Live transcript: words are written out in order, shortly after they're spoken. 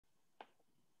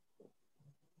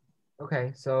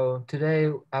Okay, so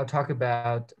today I'll talk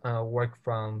about work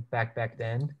from back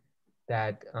then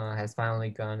that has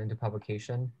finally gone into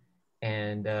publication,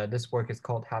 and this work is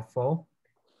called Half Full.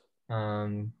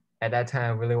 At that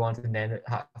time, I really wanted to name it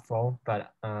Half Full,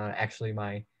 but actually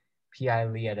my PI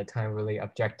Lee at the time really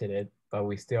objected it, but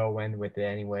we still went with it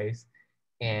anyways.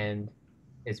 And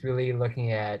it's really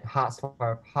looking at hot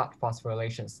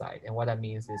phosphorylation site, and what that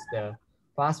means is the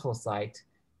phospho site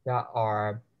that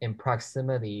are in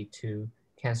proximity to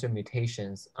cancer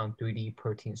mutations on 3D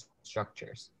protein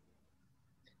structures.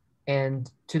 And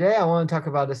today I want to talk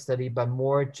about the study, but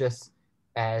more just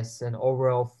as an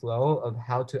overall flow of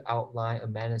how to outline a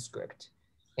manuscript.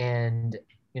 And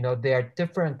there are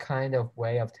different kind of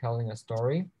way of telling a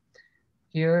story.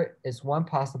 Here is one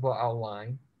possible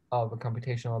outline of a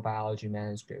computational biology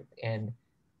manuscript, and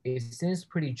it seems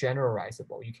pretty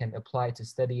generalizable. You can apply it to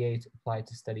study A, to apply it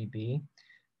to study B,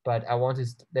 but I want to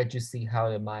let you see how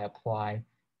it might apply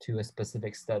to a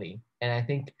specific study. And I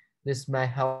think this might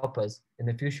help us in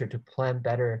the future to plan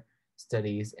better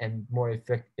studies and more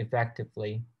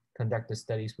effectively conduct the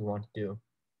studies we want to do.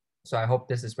 So I hope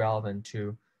this is relevant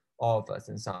to all of us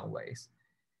in some ways.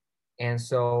 And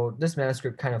so this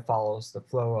manuscript kind of follows the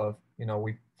flow of,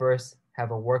 we first have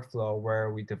a workflow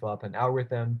where we develop an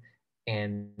algorithm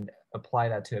and apply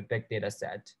that to a big data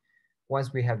set.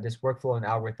 Once we have this workflow and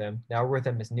algorithm, the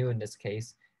algorithm is new in this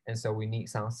case, and so we need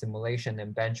some simulation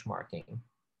and benchmarking.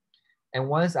 And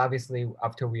once, obviously,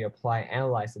 after we apply,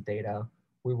 analyze the data,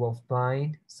 we will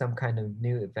find some kind of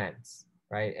new events,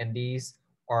 right? And these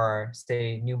are,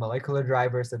 say, new molecular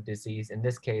drivers of disease. In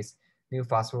this case, new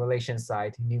phosphorylation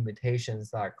site, new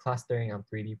mutations that are clustering on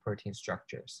 3D protein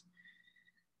structures.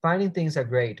 Finding things are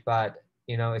great, but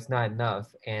it's not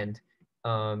enough. And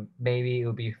maybe it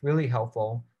would be really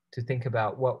helpful to think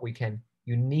about what we can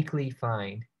uniquely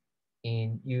find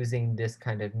in using this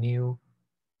kind of new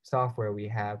software we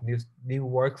have, new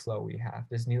workflow we have,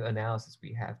 this new analysis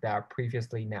we have that are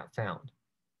previously not found.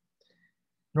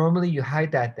 Normally you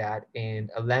hide that in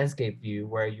a landscape view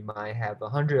where you might have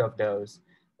 100 of those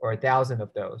or 1,000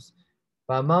 of those.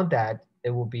 But among that,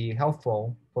 it will be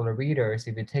helpful for the readers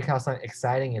if you take out some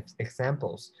exciting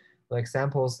examples, the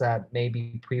examples that may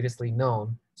be previously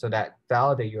known so that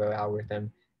validate your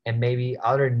algorithm, and maybe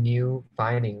other new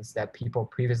findings that people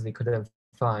previously couldn't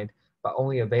find, but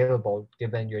only available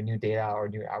given your new data or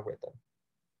new algorithm.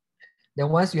 Then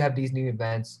once you have these new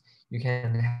events, you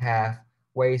can have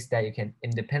ways that you can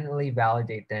independently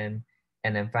validate them,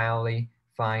 and then finally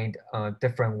find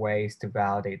different ways to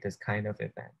validate this kind of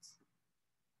events.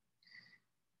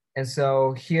 And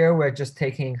so here we're just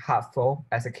taking hot full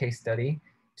as a case study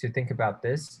to think about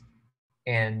this.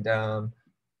 And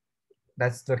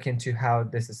let's look into how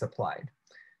this is applied.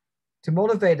 To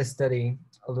motivate the study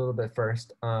a little bit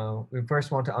first, we first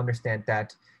want to understand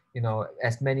that,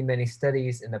 as many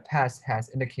studies in the past has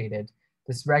indicated,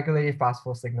 this regulated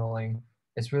phosphosignaling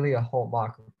is really a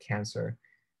hallmark of cancer.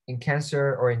 In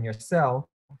cancer or in your cell,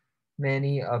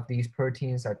 many of these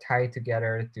proteins are tied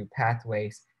together through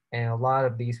pathways, and a lot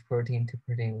of these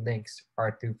protein-to-protein links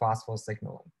are through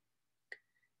phosphosignaling.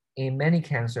 In many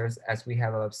cancers, as we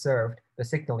have observed, the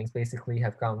signalings basically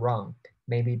have gone wrong.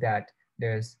 Maybe that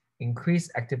there's increased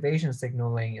activation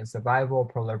signaling in survival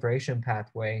proliferation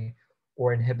pathway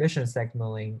or inhibition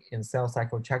signaling in cell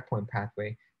cycle checkpoint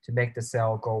pathway to make the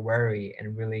cell go wary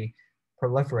and really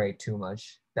proliferate too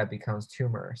much that becomes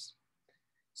tumors.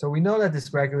 So we know that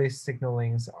dysregulated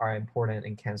signalings are important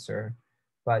in cancer,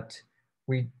 but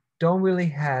we don't really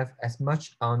have as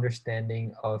much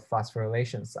understanding of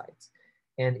phosphorylation sites.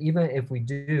 And even if we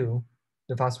do,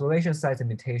 the phosphorylation sites and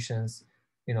mutations,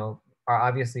 are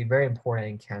obviously very important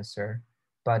in cancer,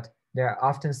 but they're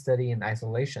often studied in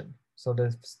isolation. So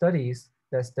the studies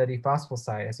that study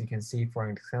phosphosite, as you can see, for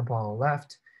example, on the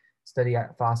left, study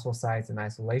phosphosites in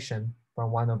isolation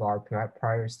from one of our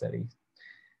prior studies.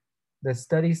 The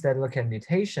studies that look at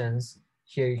mutations,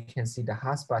 here you can see the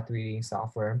hotspot 3D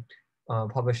software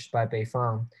published by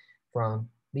Beifang from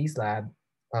Lee's lab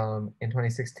in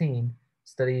 2016,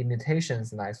 studied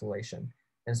mutations in isolation.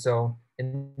 And so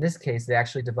in this case, they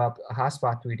actually developed a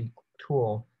hotspot 3D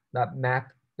tool that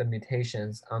mapped the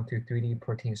mutations onto 3D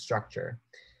protein structure.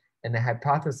 And they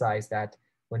hypothesized that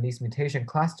when these mutation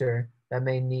cluster, that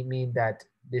may mean that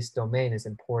this domain is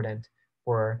important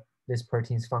for this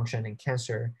protein's function in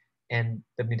cancer, and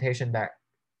the mutation that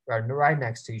are right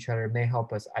next to each other may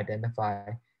help us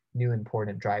identify new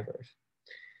important drivers.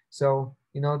 So,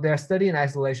 they're studied in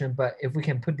isolation, but if we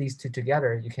can put these two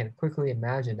together, you can quickly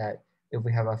imagine that if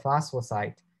we have a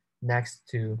phosphosite next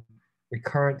to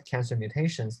recurrent cancer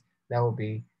mutations, that will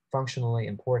be functionally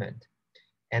important.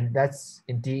 And that's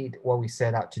indeed what we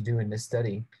set out to do in this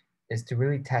study, is to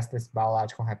really test this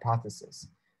biological hypothesis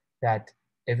that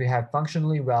if we have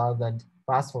functionally relevant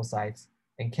phosphosites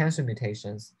and cancer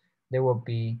mutations, they will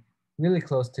be really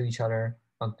close to each other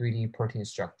on 3D protein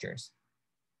structures.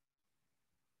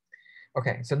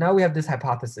 Okay, so now we have this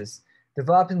hypothesis.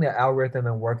 Developing the algorithm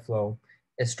and workflow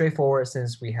is straightforward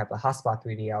since we have a hotspot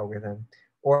 3D algorithm,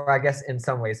 or I guess in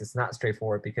some ways it's not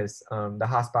straightforward because the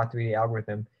hotspot 3D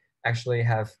algorithm actually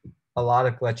have a lot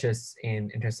of glitches in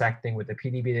intersecting with the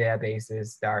PDB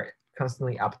databases that are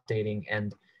constantly updating,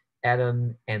 and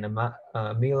Adam and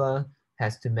Amila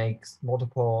has to make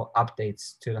multiple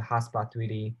updates to the hotspot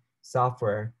 3D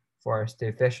software for us to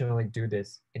efficiently do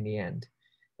this in the end.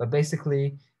 But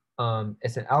basically,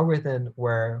 it's an algorithm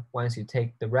where once you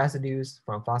take the residues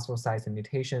from phosphosites and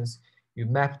mutations, you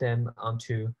map them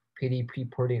onto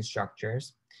PDP protein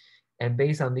structures. And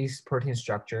based on these protein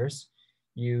structures,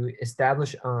 you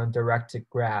establish a directed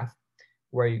graph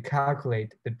where you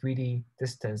calculate the 3D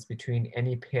distance between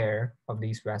any pair of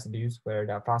these residues, whether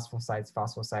they're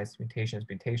phosphosites,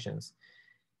 mutations.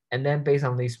 And then based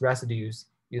on these residues,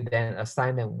 you then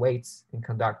assign them weights and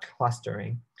conduct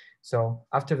clustering. So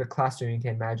after the clustering, you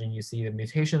can imagine you see the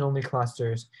mutation-only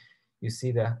clusters, you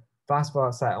see the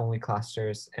phosphosite-only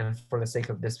clusters, and for the sake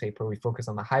of this paper, we focus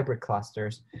on the hybrid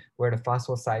clusters where the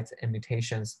phosphosites and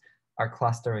mutations are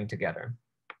clustering together.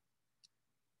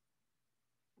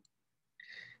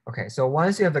 Okay, so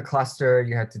once you have the cluster,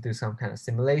 you have to do some kind of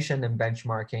simulation and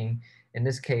benchmarking. In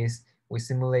this case, we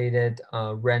simulated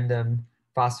random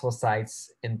phosphosites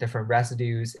in different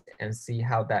residues and see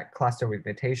how that cluster with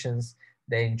mutations.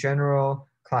 They in general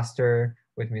cluster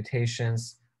with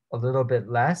mutations a little bit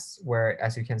less, where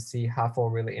as you can see,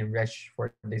 HAFO really enriched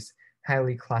for these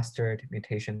highly clustered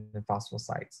mutation and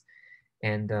phosphosites.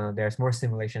 And there's more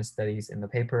simulation studies in the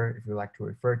paper if you like to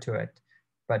refer to it.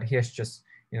 But here's just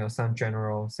some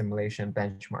general simulation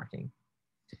benchmarking.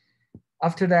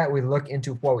 After that, we look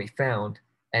into what we found,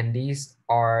 and these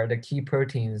are the key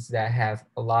proteins that have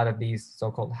a lot of these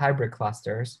so-called hybrid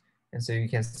clusters. And so you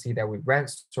can see that we rank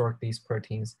sort these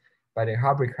proteins by their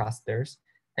hybrid clusters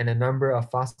and the number of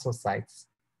phosphosites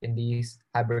in these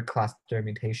hybrid cluster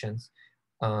mutations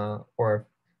or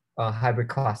hybrid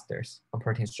clusters of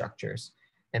protein structures.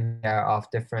 And they are of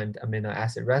different amino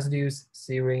acid residues,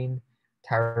 serine,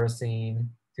 tyrosine,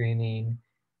 threonine.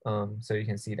 So you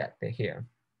can see that they're here.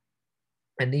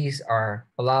 And these are,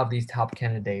 a lot of these top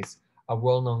candidates are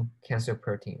well-known cancer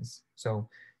proteins. So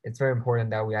it's very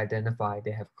important that we identify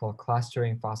they have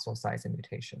clustering phosphosites and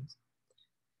mutations.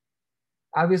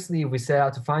 Obviously, if we set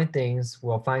out to find things,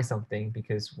 we'll find something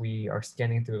because we are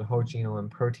scanning through the whole genome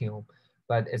and proteome.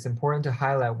 But it's important to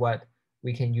highlight what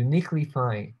we can uniquely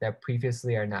find that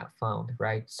previously are not found,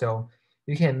 right? So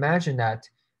you can imagine that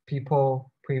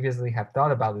people previously have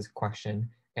thought about this question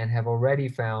and have already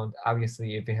found,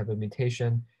 obviously, if you have a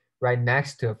mutation right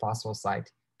next to a phosphosite,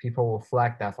 people will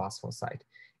flag that phosphosite.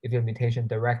 If you have a mutation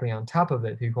directly on top of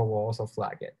it, people will also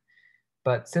flag it.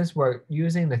 But since we're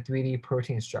using the 3D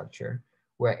protein structure,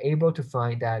 we're able to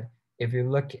find that if you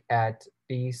look at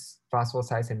these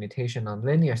phosphosites and mutation on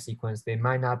linear sequence, they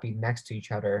might not be next to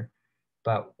each other.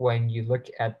 But when you look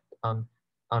at on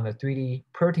a 3D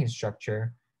protein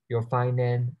structure, you'll find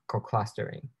them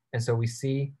co-clustering. And so we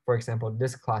see, for example,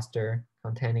 this cluster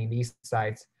containing these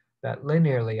sites that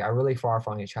linearly are really far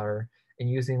from each other. And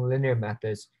using linear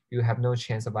methods, you have no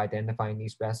chance of identifying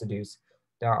these residues.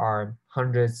 There are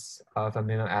hundreds of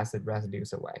amino acid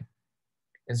residues away.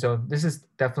 And so this is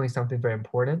definitely something very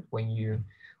important when you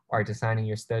are designing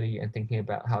your study and thinking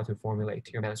about how to formulate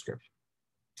your manuscript.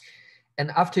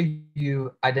 And after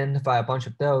you identify a bunch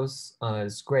of those,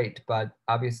 it's great, but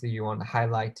obviously you want to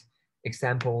highlight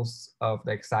examples of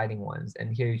the exciting ones.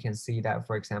 And here you can see that,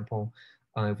 for example,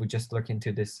 if we just look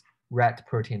into this red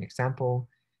protein example,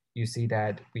 you see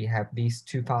that we have these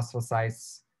two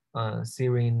phosphosites,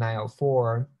 serine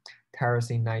 904,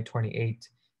 tyrosine 928,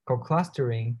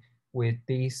 co-clustering with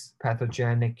these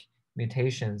pathogenic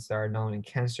mutations that are known in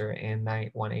cancer, and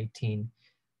 9118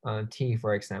 T,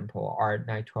 for example,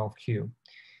 R912Q.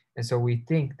 And so we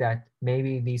think that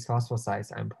maybe these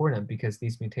phosphosites are important because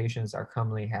these mutations are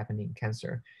commonly happening in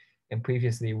cancer, and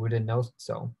previously we didn't know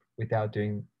so without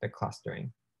doing the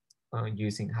clustering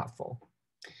using HAFO.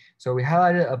 So we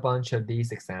highlighted a bunch of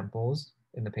these examples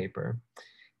in the paper,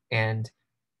 and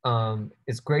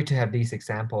it's great to have these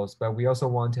examples, but we also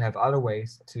want to have other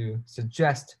ways to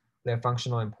suggest their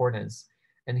functional importance.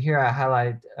 And here I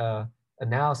highlight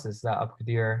analysis that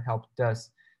Abqadir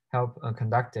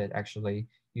conducted actually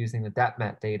using the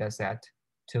DAPMAT data set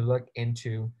to look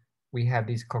into, we have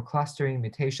these co-clustering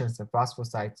mutations of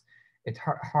phosphosites, it's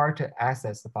hard to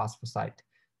access the phosphocyte.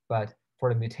 But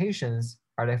for the mutations,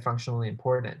 are they functionally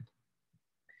important?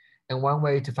 And one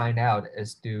way to find out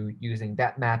is through using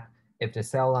that map. If the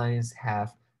cell lines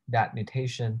have that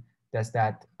mutation, does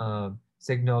that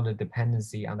signal the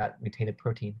dependency on that mutated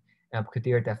protein? And could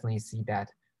there definitely see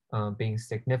that being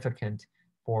significant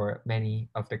for many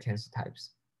of the cancer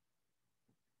types.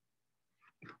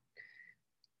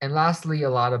 And lastly, a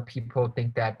lot of people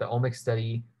think that the omics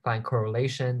study find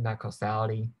correlation, not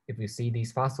causality. If you see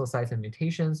these phosphosites and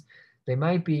mutations, they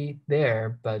might be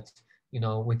there, but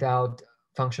without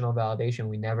functional validation,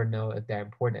 we never know if they're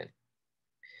important.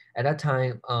 At that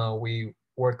time, we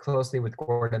worked closely with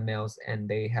Gordon Mills, and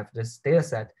they have this data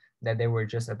set that they were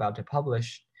just about to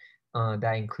publish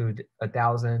that include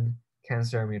 1,000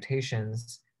 cancer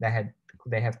mutations that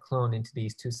they have cloned into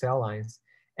these two cell lines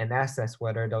and assess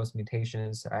whether those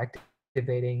mutations are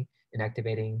activating,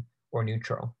 inactivating, or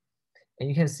neutral. And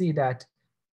you can see that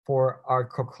for our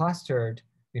co-clustered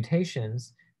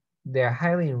mutations, they're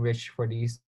highly enriched for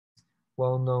these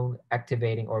well-known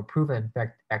activating or proven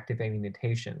activating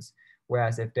mutations.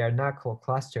 Whereas if they're not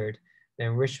co-clustered, the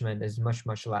enrichment is much,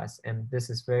 much less. And this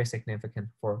is very significant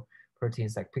for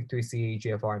proteins like PIK3CA,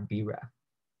 EGFR, and BRAF.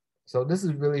 So this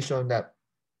is really showing that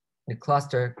the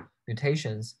cluster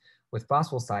mutations with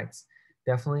phosphosites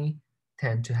definitely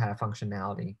tend to have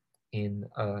functionality in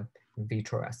in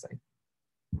vitro assay.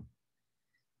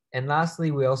 And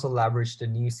lastly, we also leverage the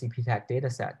new CPTAC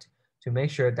dataset to make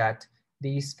sure that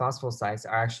these phosphosites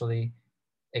are actually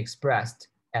expressed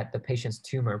at the patient's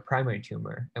tumor, primary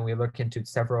tumor. And we look into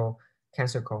several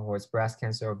cancer cohorts, breast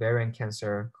cancer, ovarian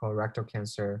cancer, colorectal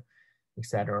cancer,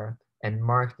 etc., and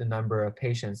mark the number of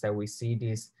patients that we see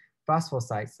these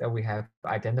phosphosites that we have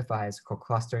identified as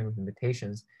co-clustering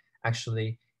mutations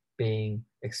actually being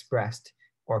expressed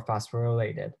or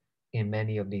phosphorylated in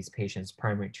many of these patients'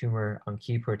 primary tumor on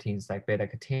key proteins like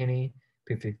beta-catenin,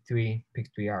 p53,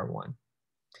 PIK3R1.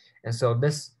 And so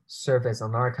this serves as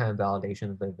another kind of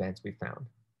validation of the events we found.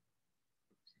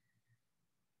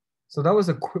 So that was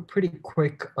a pretty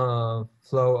quick flow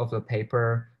of the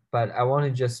paper, but I want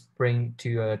to just bring to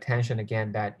your attention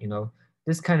again that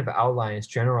this kind of outline is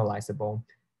generalizable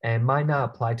and might not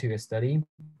apply to your study,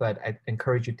 but I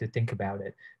encourage you to think about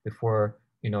it before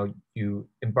you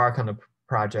embark on a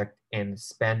project and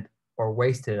spend or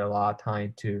wasted a lot of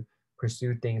time to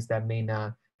pursue things that may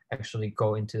not actually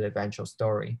go into the eventual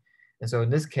story. And so in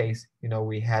this case,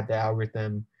 we had the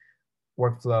algorithm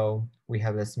workflow, we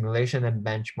have the simulation and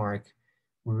benchmark,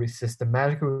 we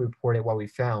systematically reported what we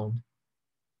found,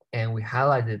 and we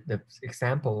highlighted the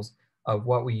examples of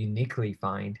what we uniquely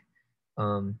find.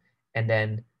 And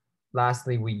then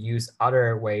lastly, we use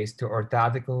other ways to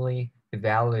orthogonally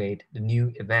evaluate the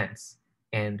new events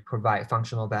and provide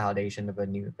functional validation of the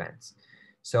new events.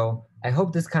 So I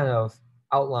hope this kind of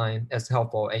outline is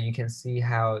helpful, and you can see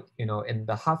how, in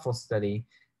the hotful study,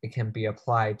 it can be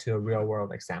applied to a real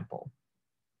world example.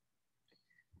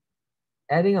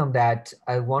 Adding on that,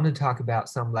 I want to talk about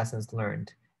some lessons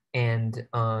learned. And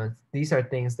these are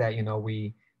things that,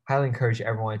 we highly encourage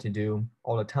everyone to do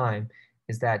all the time,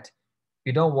 is that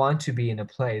you don't want to be in a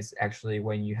place actually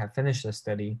when you have finished the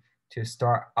study to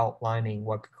start outlining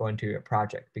what could go into your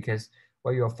project, because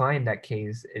what you'll find in that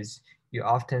case is you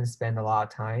often spend a lot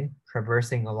of time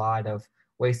traversing a lot of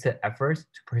wasted effort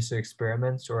to pursue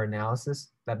experiments or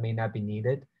analysis that may not be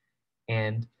needed.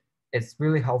 And it's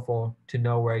really helpful to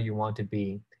know where you want to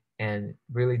be and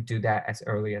really do that as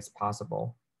early as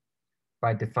possible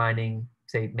by defining,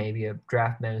 say, maybe a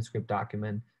draft manuscript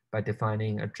document, by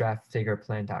defining a draft figure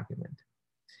plan document.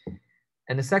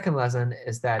 And the second lesson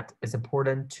is that it's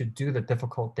important to do the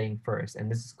difficult thing first,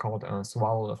 and this is called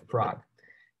swallow the frog.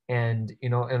 And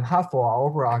in hotful, our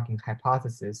overarching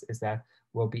hypothesis is that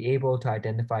we'll be able to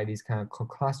identify these kind of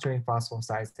co-clustering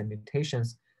phosphosites and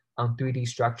mutations on 3D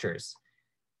structures.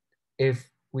 If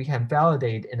we can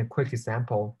validate in a quick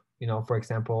example, for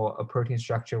example, a protein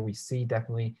structure, we see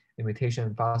definitely the mutation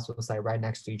and phosphosite right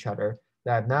next to each other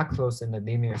that are not close in the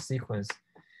linear sequence,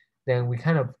 then we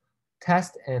kind of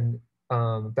test and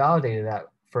validate that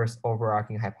first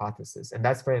overarching hypothesis. And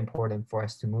that's very important for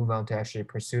us to move on to actually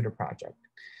pursue the project.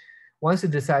 Once you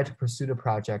decide to pursue the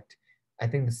project, I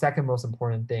think the second most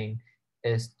important thing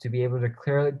is to be able to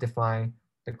clearly define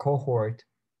the cohort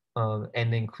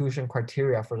and the inclusion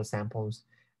criteria for the samples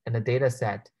and the data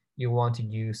set you want to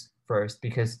use first,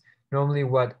 because normally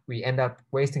what we end up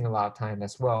wasting a lot of time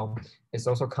as well is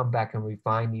also come back and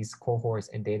refine these cohorts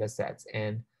and data sets.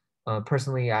 And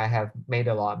personally, I have made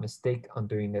a lot of mistake on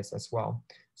doing this as well.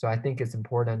 So I think it's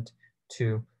important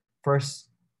to first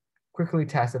quickly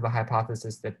test if a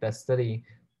hypothesis that the study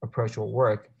approach will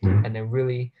work, and then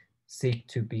really seek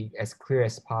to be as clear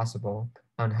as possible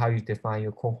on how you define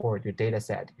your cohort, your data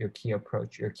set, your key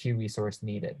approach, your key resource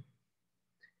needed.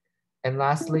 And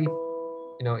lastly,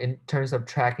 in terms of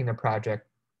tracking the project,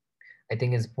 I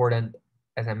think it's important,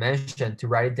 as I mentioned, to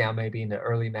write it down maybe in the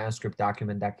early manuscript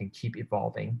document that can keep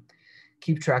evolving.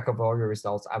 Keep track of all your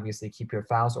results, obviously keep your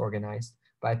files organized,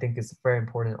 but I think it's very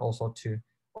important also to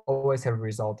always have a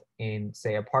result in,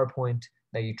 say, a PowerPoint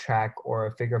that you track or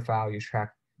a figure file you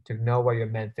track to know what your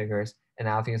main figures, and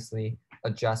obviously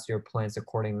adjust your plans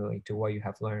accordingly to what you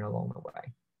have learned along the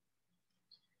way.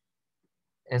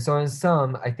 And so in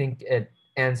sum, I think it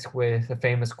ends with a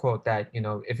famous quote that,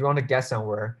 if you want to get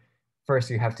somewhere, first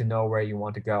you have to know where you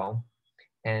want to go.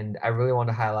 And I really want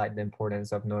to highlight the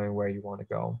importance of knowing where you want to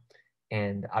go.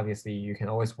 And obviously you can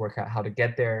always work out how to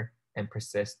get there and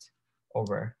persist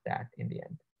over that in the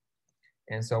end.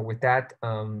 And so with that,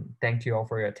 thank you all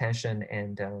for your attention,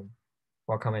 and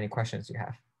welcome any questions you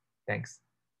have. Thanks.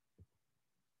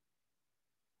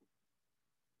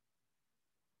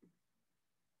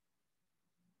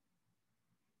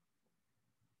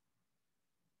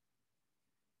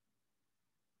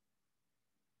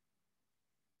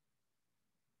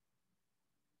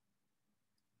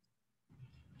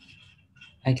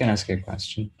 I can ask a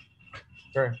question.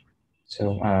 Sure.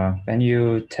 So when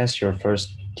you test your first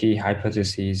key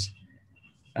hypotheses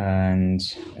and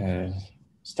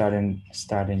starting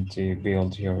to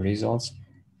build your results,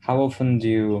 how often do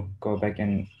you go back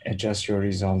and adjust your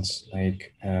results?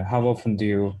 Like how often do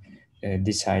you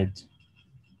decide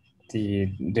the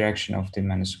direction of the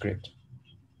manuscript?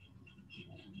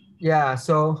 Yeah,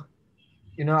 so,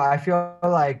 I feel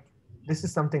like this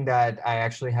is something that I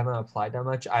actually haven't applied that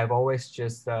much. I've always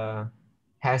just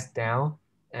passed down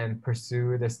and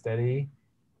pursue the study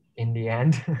in the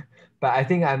end. But I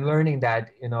think I'm learning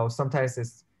that, sometimes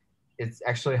it's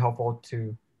actually helpful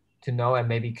to know and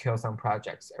maybe kill some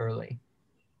projects early.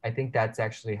 I think that's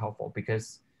actually helpful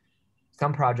because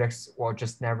some projects will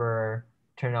just never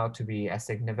turn out to be as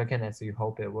significant as you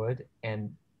hope it would,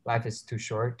 and life is too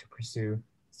short to pursue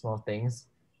small things.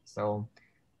 So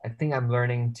I think I'm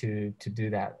learning to do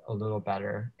that a little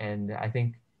better, and I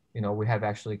think we have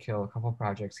actually killed a couple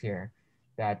projects here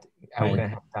that I Right. wouldn't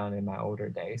have done in my older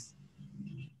days.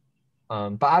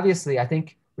 But obviously, I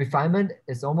think refinement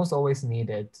is almost always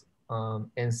needed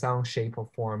in some shape or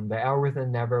form. The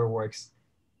algorithm never works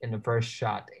in the first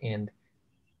shot, and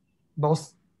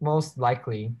most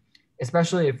likely,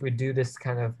 especially if we do this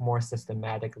kind of more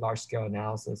systematic large scale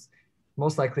analysis,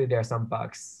 most likely there are some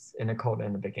bugs in the code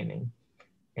in the beginning,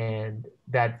 and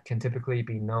that can typically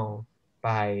be known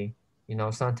by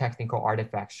some technical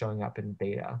artifacts showing up in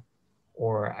data.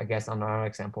 Or I guess another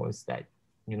example is that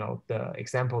the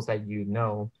examples that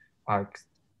are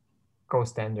gold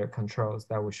standard controls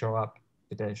that will show up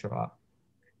but didn't show up.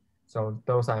 So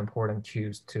those are important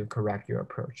cues to correct your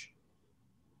approach.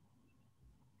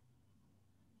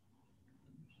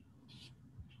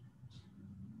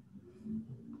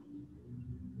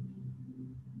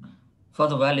 For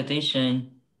the validation,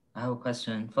 I have a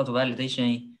question. For the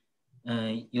validation,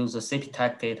 use the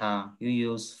CP data, you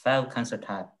use 5 cancer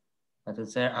type,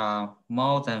 but there are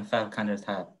more than 5 cancer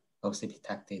type of CP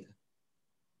data.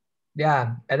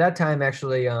 Yeah, at that time,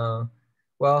 actually,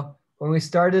 well, when we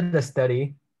started the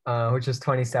study, which was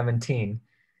 2017,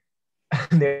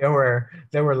 there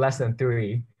were less than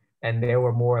 3, and there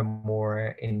were more and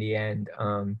more in the end.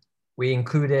 We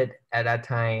included at that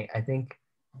time, I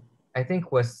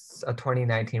think was a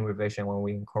 2019 revision when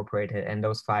we incorporated, and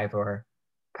those 5 were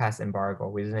past embargo.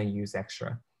 We didn't use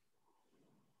extra.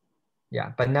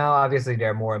 Yeah, but now obviously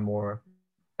there are more and more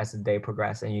as the day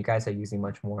progressed, and you guys are using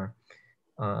much more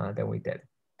than we did.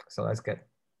 So that's good.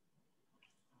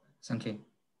 Thank you.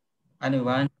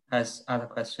 Anyone has other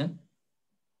question?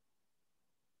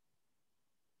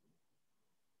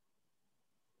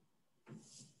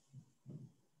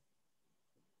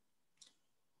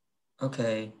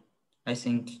 Okay, I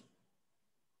think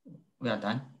we are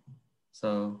done.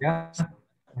 So yeah,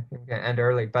 I think we can end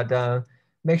early, but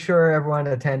make sure everyone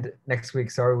attend next week.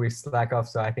 Sorry we slack off,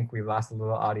 so I think we lost a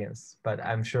little audience, but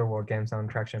I'm sure we'll gain some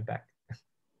traction back.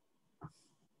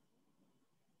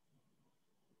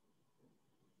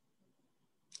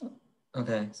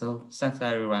 Okay, so thanks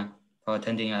everyone for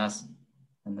attending us,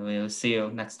 and we'll see you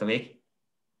next week.